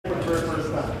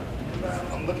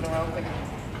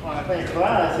I think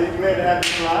Clyde. So glad to have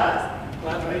you, Clyde.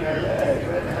 Glad to be here. Yeah,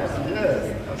 glad to have you. Yes,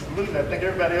 absolutely. I think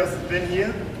everybody else has been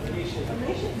here. Alicia.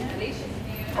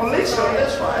 Oh, Alicia,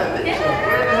 that's right. Alicia.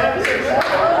 Glad to have you.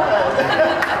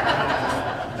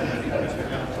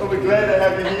 Well, we're glad to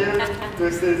have you here.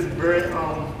 This is very, we just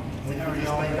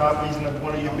thank God for each and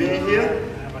one of you being here.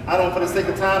 I don't, for the sake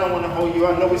of time, I don't want to hold you.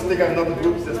 I know we still got another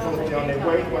groups that's supposed to be on their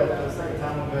way, but at the same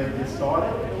time, we're going to get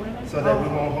started so that we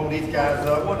won't hold these guys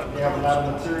up. They have a lot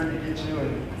of material to get you,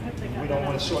 and we don't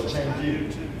want to shortchange you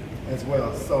as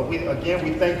well. So we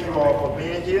thank you all for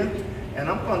being here, and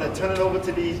I'm going to turn it over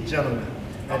to these gentlemen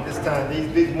at this time.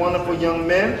 These wonderful young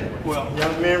men,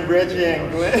 Reggie and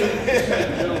Glenn.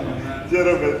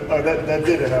 Gentlemen, oh, that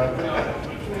did it, huh?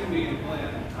 Between me and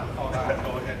Glenn, I thought I'd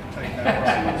go ahead and take that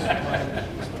right.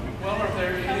 Well, are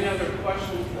there any other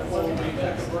questions before we take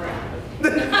a break?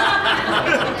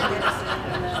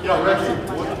 Yo, Reggie,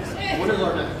 what is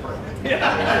our next break?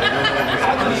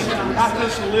 I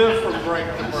just live from break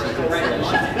to break.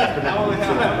 I only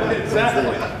have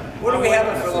exactly. What are we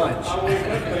having for lunch? I wake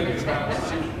up thinking about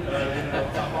lunch.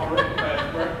 I'm already past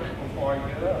breakfast before I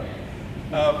get up.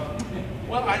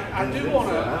 Well, I do want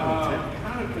to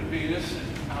kind of convene us.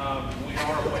 We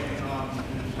are waiting on the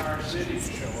entire city to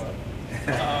show up.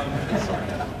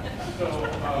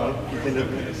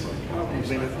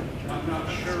 I'm not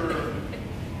sure.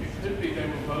 It could be they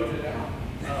were voted out.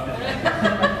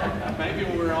 Maybe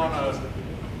we're on a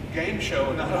game show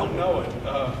and I don't know it.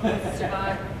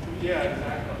 Yeah,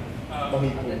 exactly.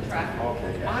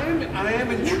 I am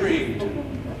intrigued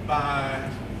by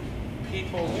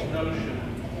people's notion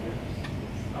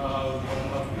of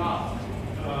God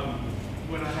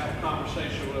when I have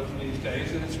conversation with them these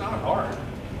days, and it's not hard.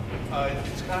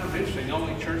 It's kind of interesting.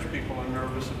 Only church people are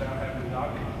nervous about having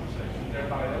God conversations.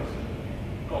 Everybody else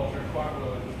in culture is quite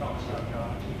willing to talk about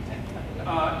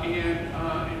God.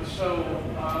 And so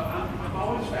I'm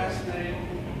always fascinated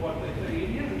with what they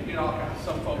think. You know,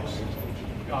 some folks,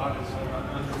 God is an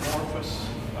amorphous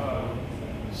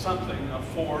something, a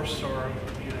force, or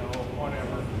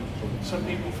whatever. Some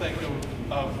people think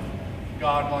of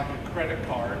God like a credit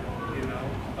card,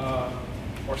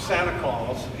 or Santa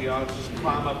Claus. I just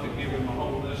climb up and give him a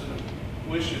whole list of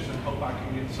wishes and hope I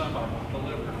can get some of them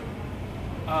delivered.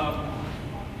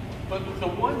 But the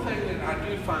one thing that I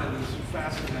do find is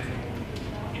fascinating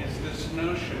is this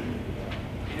notion,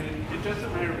 and it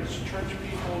doesn't matter if it's church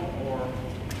people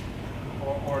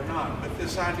or not, but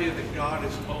this idea that God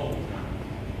is old.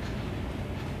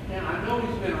 And I know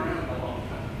he's been around a long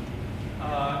time.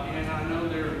 And I know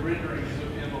there are renderings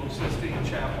of him on Sistine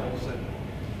chapels that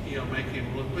make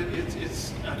him look, but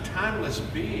it's a timeless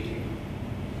being.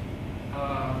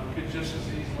 Could just as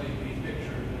easily be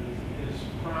pictured in his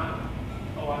prime.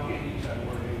 Oh, I can't use that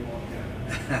word anymore.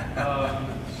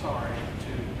 Sorry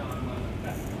to Don Lemon.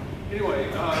 Anyway,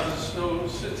 so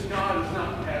since God is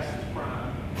not past his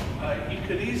prime, he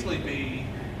could easily be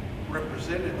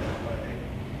represented that way.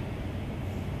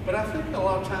 But I think a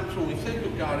lot of times when we think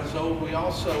of God as old, we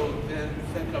also then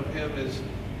think of him as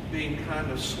being kind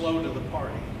of slow to the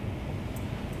party.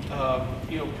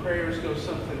 Prayers go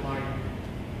something like,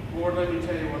 Lord, let me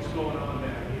tell you what's going on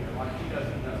down here, like he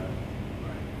doesn't know.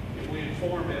 Right? If we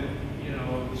inform him,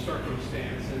 of the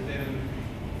circumstance, and then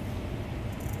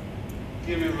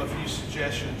give him a few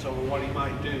suggestions on what he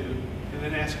might do, and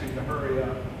then ask him to hurry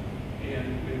up,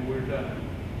 and we're done.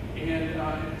 And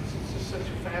it's just such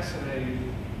a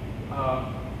fascinating,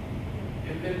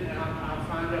 and then I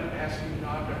find out asking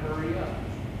God to hurry up,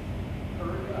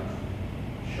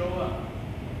 show up.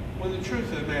 When the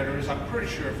truth of the matter is, I'm pretty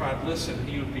sure if I'd listened,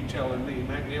 he would be telling me,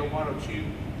 McNeil, why don't you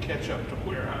catch up to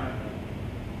where I am?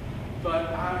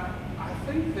 But I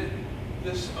think that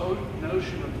this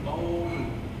notion of old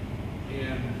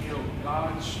and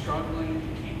God struggling to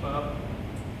keep up,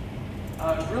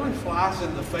 it really flies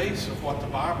in the face of what the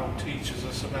Bible teaches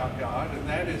us about God, and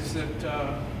that is that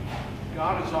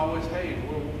God is always, hey,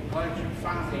 we're glad you're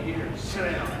finally here.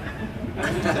 Sit down.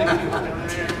 And you think you're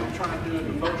I'm trying to do a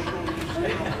devotional, you just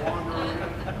kind of wander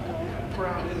around. How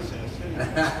proud is this?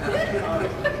 Anyway,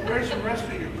 where's the rest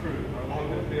of your crew?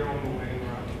 They're on the way.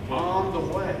 On the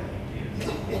way.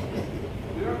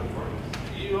 We are the first.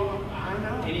 I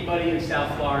know. Anybody in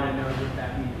South Florida knows what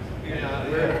that means.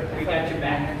 Yeah. We got your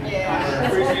back. Yeah.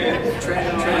 Appreciate it.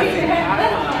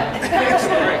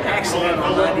 Excellent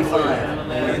on 95.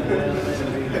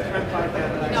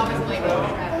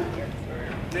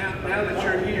 Now that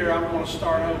you're here, I'm going to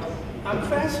start over. I'm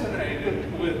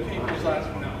fascinated with people's eyes.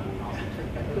 No.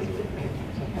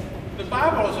 The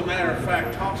Bible, as a matter of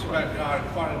fact, talks about God in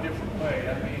quite a different way.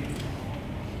 I mean,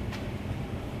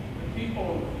 the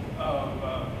people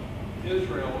of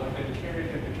Israel have been carried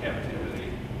into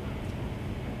captivity.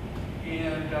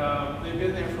 And they've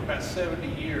been there for about 70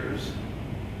 years.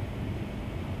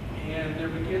 And there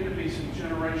begin to be some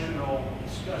generational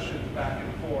discussions back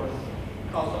and forth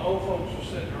because the old folks are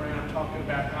sitting around talking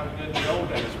about how good the old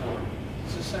days were.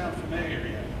 Does this sound familiar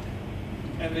yet?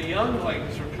 And the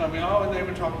younglings are coming, and they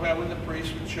would talk about when the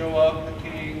priest would show up, the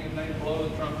king, and they'd blow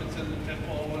the trumpets in the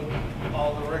temple and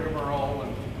all the rigmarole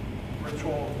and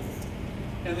ritual.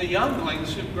 And the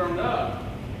younglings who've grown up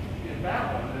in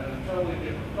Babylon in a totally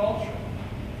different culture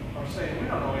are saying, we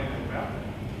don't know anything about that.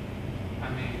 I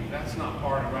mean, that's not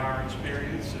part of our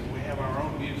experience, and we have our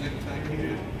own music thing we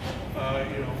do,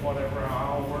 whatever,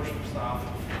 our own worship style.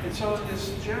 And so this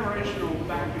generational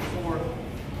back and forth,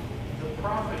 the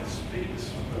prophet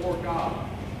speaks for God.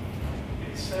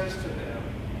 It says to them,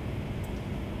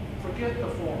 forget the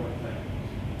former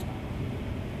things.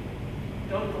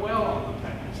 Don't dwell on the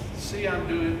past. See, I'm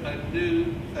doing a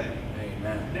new thing.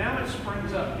 Amen. Now it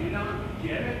springs up. Do you not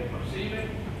get it, perceive it?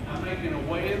 I'm making a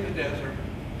way in the desert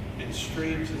and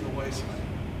streams in the wasteland.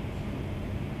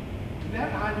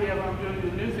 That idea of I'm doing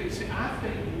a new thing, see, I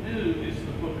think new is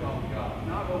the book on God,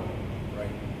 not old. Right.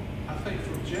 I think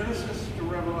from Genesis to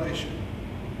Revelation.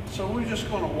 So we're just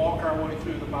going to walk our way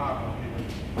through the Bible here.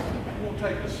 It won't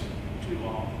take us too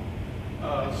long.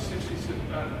 66.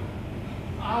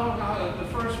 The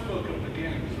first book of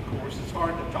beginnings, of course, it's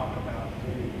hard to talk about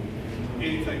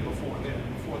anything before then,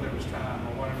 before there was time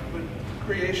or whatever. But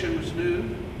creation was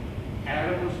new.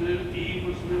 Adam was new. Eve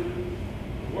was new.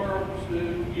 The world was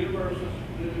new. The universe was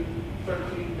new.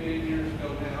 13 million years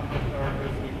ago now, or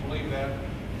if we believe that,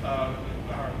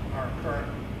 our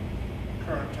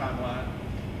current timeline.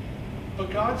 But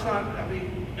God's not,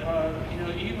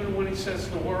 even when he sets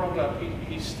the world up,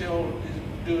 he still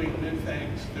is doing new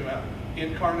things throughout.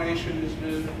 Incarnation is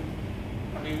new.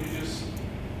 I mean,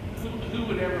 who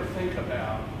would ever think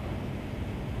about,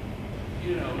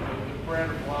 the bread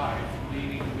of life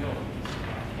needing milk?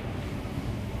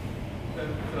 That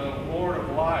the Lord of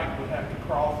light would have to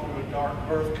crawl through a dark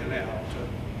birth canal to,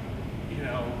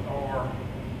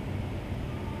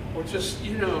 or just,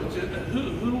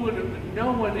 who would have,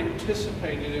 no one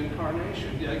anticipated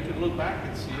incarnation. They could look back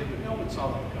and see it, but no one saw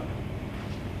that coming.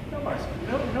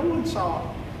 No one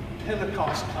saw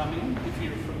Pentecost coming, if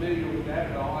you're familiar with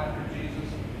that at all, after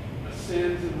Jesus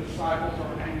ascends and the disciples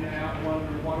are hanging out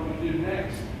wondering, what do we do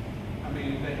next? I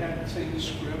mean, they hadn't seen the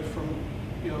script from,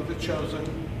 the chosen,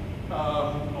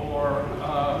 or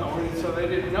so they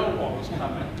didn't know what was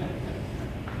coming.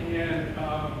 And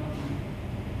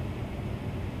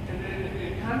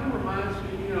it kind of reminds me,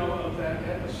 of that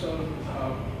episode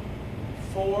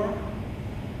 4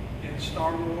 in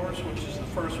Star Wars, which is the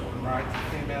first one, right,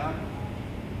 that came out.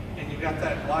 And you got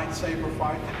that lightsaber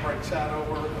fight that breaks out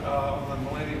over on the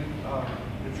Millennium.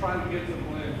 They're trying to get to the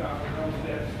Millennium Falcon on the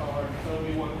Death Star, and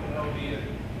Obi-Wan Kenobi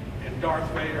and Darth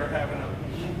Vader having a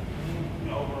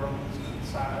over on the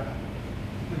side.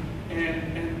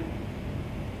 And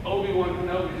Obi-Wan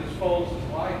Kenobi just folds his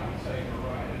lightsaber,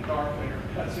 right? And Darth Vader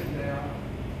cuts him down.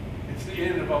 It's the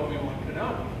end of Obi-Wan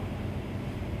Kenobi.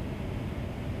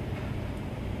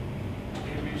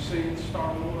 Have you seen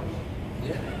Star Wars?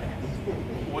 Yeah.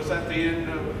 Was that the end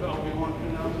of Obi-Wan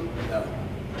Kenobi? No.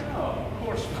 No, of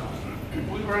course not.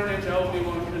 We run into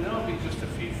Obi-Wan Kenobi just a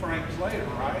few frames later,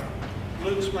 right?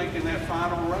 Luke's making that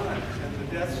final run in the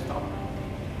Death Star.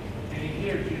 And he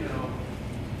hears,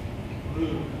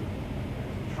 Luke,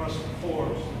 trust the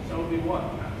Force. It's Obi-Wan.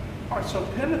 All right, so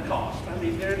Pentecost,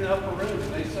 they're in the upper room,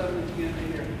 and they suddenly begin to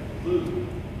hear Luke,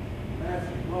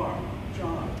 Matthew, Mark,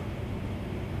 John.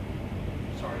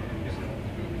 Sorry, I didn't get that.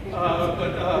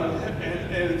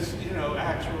 And it's,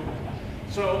 actual.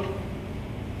 So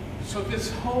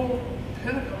this whole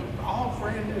Pentecost, all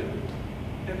brand new.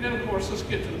 And then, of course, let's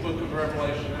get to the book of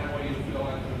Revelation. That way you feel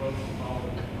like the devotion all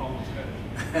almost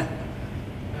finished.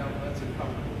 Now, that's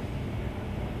uncomfortable.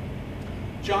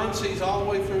 John sees all the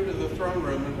way through to the throne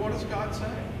room, and what does God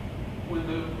say? When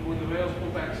the veil's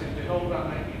pulled back, saying, behold, I'm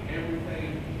making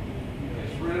everything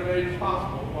as renovated as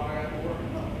possible while I got to work.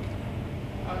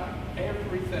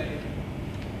 Everything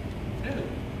new.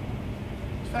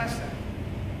 It's fascinating.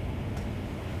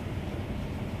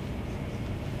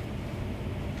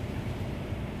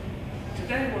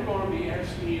 Today we're going to be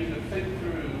asking you to think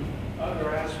through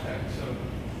other aspects of,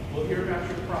 we'll hear about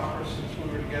your progress since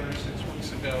we were together 6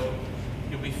 weeks ago.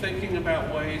 You'll be thinking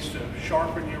about ways to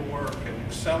sharpen your work and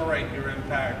accelerate your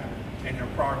impact and your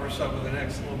progress over the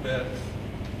next little bit.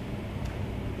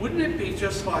 Wouldn't it be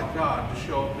just like God to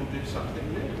show up and do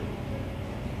something new?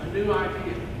 A new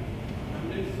idea,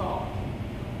 a new thought,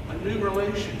 a new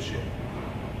relationship,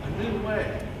 a new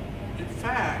way, In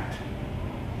fact,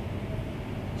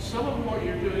 some of what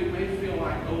you're doing may feel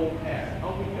like old hat.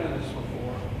 Oh, we've done this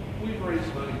before. We've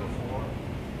raised money before.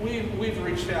 We've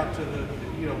reached out to the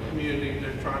community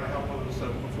to try to help with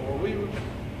stuff before.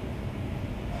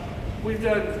 We've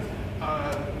done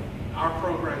our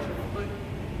programs, but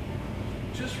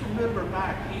just remember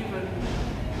back,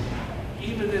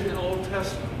 even in the Old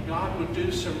Testament, God would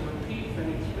do some repeat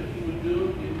things, but He would do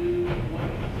it in new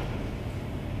ways.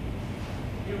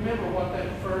 You remember what that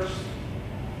first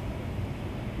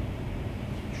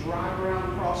dry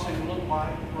ground crossing looked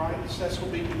like, right? Cecil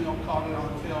B. DeMille caught it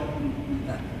on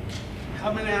film.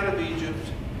 Coming out of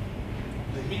Egypt,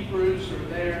 the Hebrews are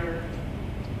there.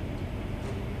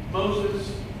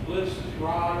 Moses lifts his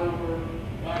rod over.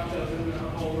 God tells him to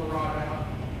hold the rod out.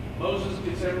 Moses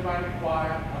gets everybody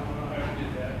quiet. I don't know how he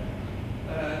did that.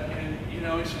 And he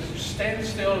says, stand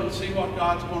still and see what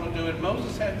God's going to do. And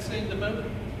Moses hadn't seen the movie.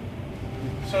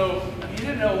 So he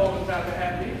didn't know what was about to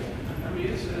happen either. I mean,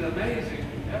 it's an amazing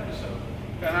episode.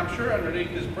 And I'm sure underneath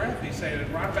his breath he's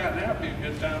saying, right about now would be a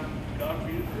good time, God, for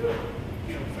you to do it.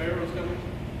 Pharaoh's coming.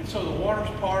 And so the waters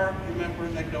part, remember,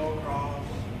 and they go across.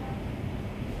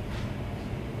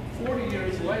 40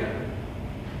 years later,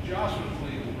 Joshua's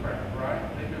leading the crowd, right?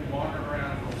 They've been wandering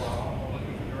around for a while,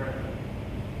 looking for direction.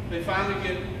 They finally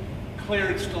get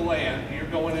clearance to land. You're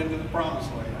going into the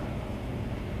promised land.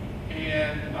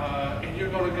 And you're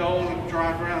going to go on a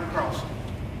dry ground crossing.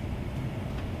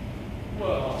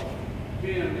 Well,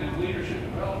 being in leadership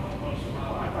development most of my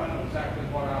life, I know exactly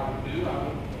what I would do. I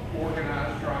would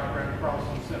organize dry ground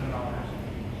crossing seminars.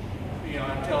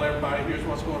 I'd tell everybody, here's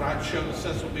what's going on. I'd show the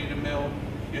Cecil B. DeMille,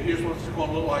 here's what it's going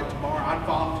to look like tomorrow. I'd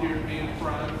volunteer to be in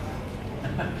front.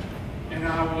 And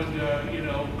I would,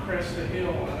 crest the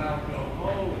hill, and I would go,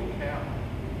 holy cow.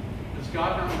 Does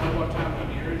God not know what time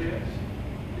of year it is?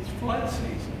 It's flood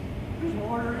season. There's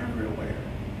water everywhere.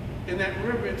 And that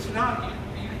river, it's not,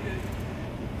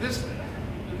 this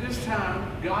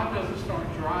time, God doesn't start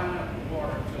drying up the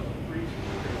water until the priest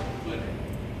put it.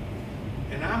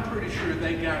 And I'm pretty sure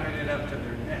they got it up to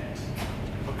their necks.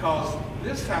 Because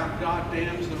this time, God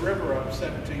dams the river up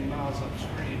 17 miles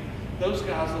upstream. Those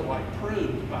guys look like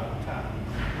prunes by the time,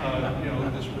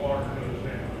 this water goes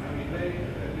down. I mean,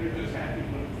 they're just happy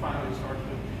when it finally starts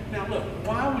to. Now look,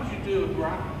 why would you do a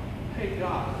dry, hey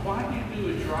God, why do you do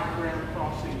a dry ground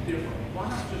crossing differently? Why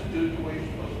not just do it the way you're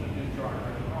supposed to do dry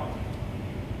ground crossing?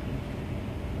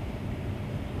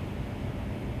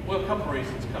 Well, a couple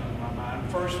reasons come to my mind.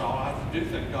 First of all, I do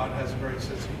think God has a great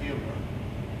sense of humor.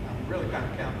 I'm really kind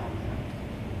of counting on that.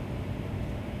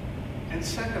 And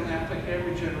secondly, I think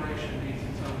every generation needs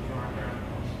its own dry ground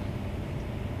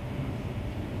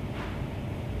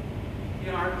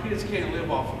crossing. Our kids can't live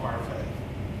off of our faith.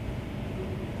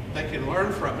 They can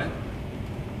learn from it.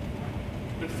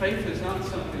 But faith is not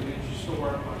something that you store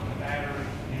up like a battery,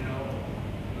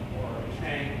 or a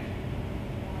tank.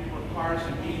 It requires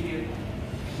immediate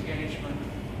engagement.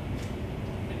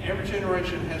 And every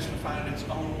generation has to find its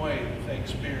own way that they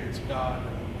experience God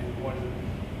and what.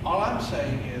 All I'm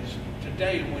saying is,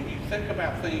 today, when you think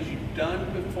about things you've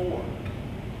done before,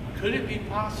 could it be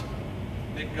possible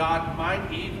that God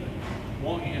might even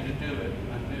want you to do it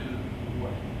a new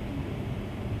way?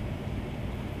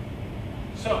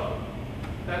 So,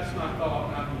 that's my thought,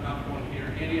 and I'm not going to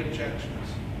hear any objections.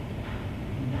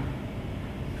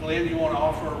 Glenn, you want to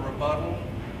offer a rebuttal?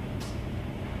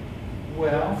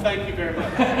 Well, thank you very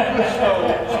much. So,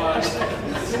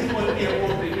 anyone here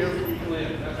want to hear from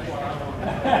Glenn? That's what I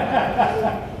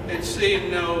want. And seeing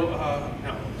no,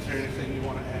 is there anything you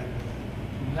want to add?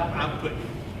 Nothing. I'm putting.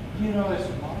 It's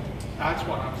remarkable. That's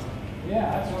what I'm saying.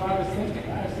 Yeah, that's what I was thinking.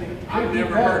 I've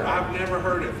never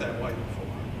heard it that way before.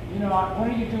 When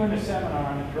are you doing a seminar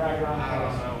on the dry ground I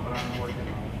don't crossing? know, but I'm working on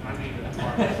it. I need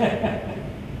it.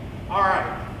 All right.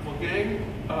 Well, gang,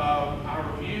 I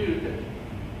reviewed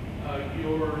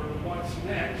your what's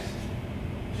next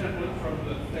template from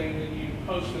the thing that you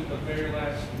posted the very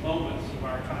last moments of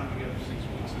our time together 6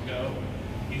 weeks ago.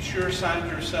 You sure signed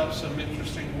yourself some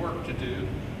interesting work to do.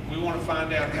 We want to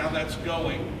find out how that's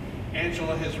going.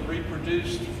 Angela has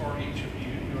reproduced for each of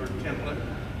you your template.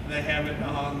 They have it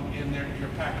in your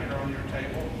packet or on your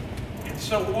table. And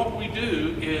so what we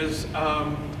do is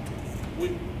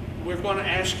we're going to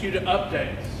ask you to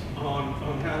update on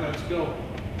how that's going.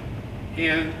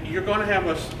 And you're going to have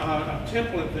a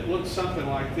template that looks something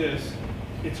like this.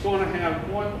 It's going to have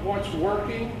what's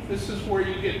working. This is where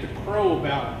you get to crow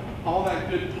about all that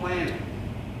good planning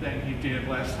that you did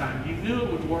last time. You knew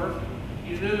it would work.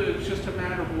 You knew it was just a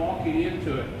matter of walking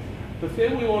into it. But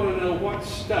then we want to know what's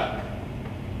stuck.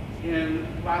 And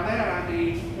by that I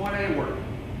mean, what ain't working?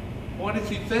 What what did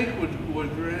you think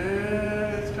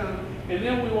it's kind of, and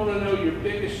then we want to know your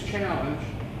biggest challenge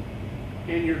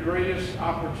and your greatest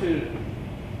opportunity.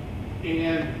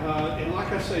 And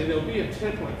like I say, there'll be a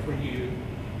template for you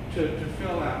to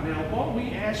fill out. Now, what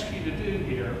we ask you to do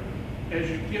here, as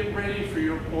you get ready for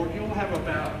your report, you'll have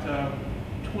about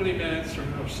 20 minutes or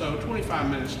so, 25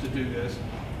 minutes to do this.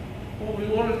 What we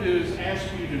want to do is ask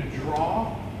you to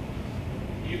draw.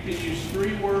 You can use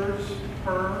 3 words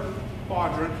per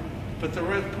quadrant, but the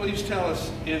rest, please tell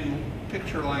us in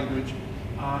picture language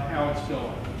how it's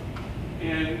going.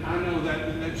 And I know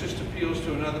that just appeals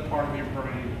to another part of your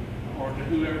brain, or to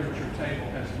whoever at your table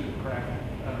has good graphic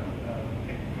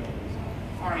capabilities.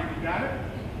 All right, you got it?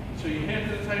 So you head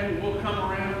to the table, we'll come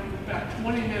around, about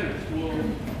 20 minutes,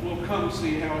 we'll come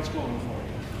see how it's going for you.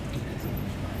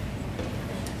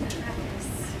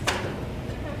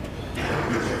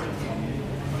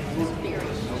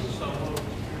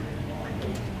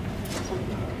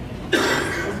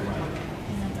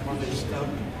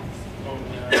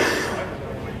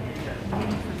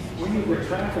 We need the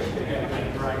traffic to have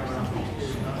that right around.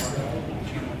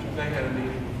 They had a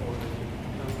meeting before.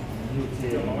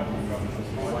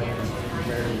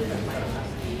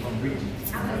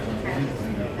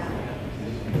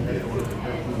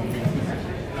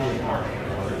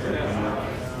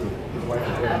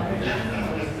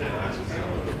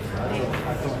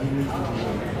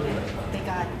 They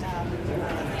got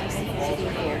city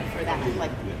air for that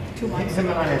like 2 months. Him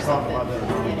and I had talked about that.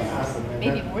 Yeah. I said, man,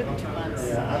 Maybe more than 2 months.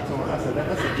 Yeah, I told him, I said,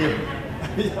 that's a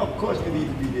gift. Of course you need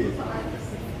to be there.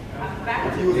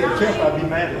 If you was in camp, I'd be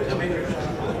mad at you.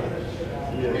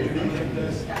 Yeah, you need to.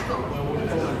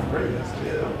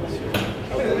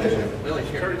 It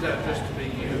turns out just to be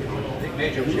you.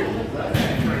 Major chair.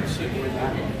 Trying to sit with you,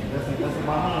 That's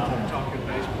my hometown. talking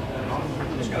baseball.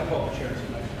 Just gonna pull up a chair.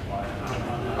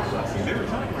 It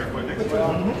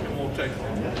won't take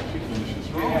long.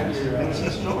 And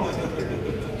she's strong.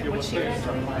 What she read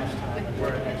with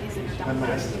A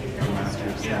master.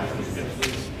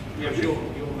 Yeah,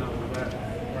 you'll know that.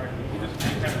 Are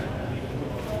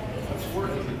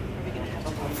we going to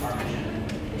have a